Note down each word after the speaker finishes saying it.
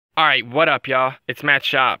Alright, what up y'all? It's Matt's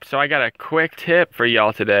shop. So I got a quick tip for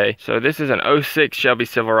y'all today. So this is an '06 Chevy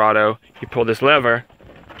Silverado. You pull this lever,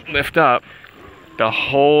 lift up, the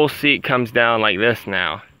whole seat comes down like this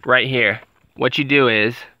now, right here. What you do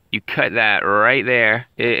is, you cut that right there.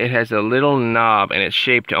 It has a little knob and it's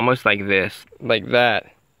shaped almost like this, like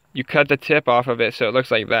that. You cut the tip off of it so it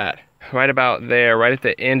looks like that. Right about there, right at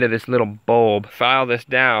the end of this little bulb. File this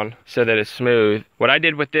down so that it's smooth. What I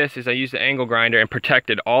did with this is I used the angle grinder and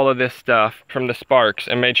protected all of this stuff from the sparks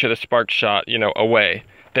and made sure the sparks shot, you know, away.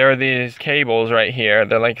 There are these cables right here.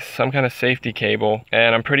 They're like some kind of safety cable,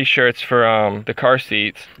 and I'm pretty sure it's for the car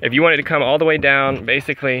seats. If you want it to come all the way down,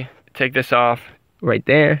 basically take this off. Right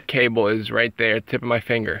there, cable is right there, tip of my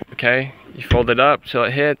finger, okay? You fold it up till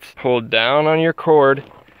it hits, hold down on your cord.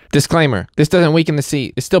 Disclaimer, this doesn't weaken the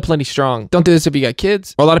seat. It's still plenty strong. Don't do this if you got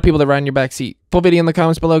kids or a lot of people that ride in your back seat. Full video in the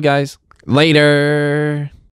comments below, guys. Later.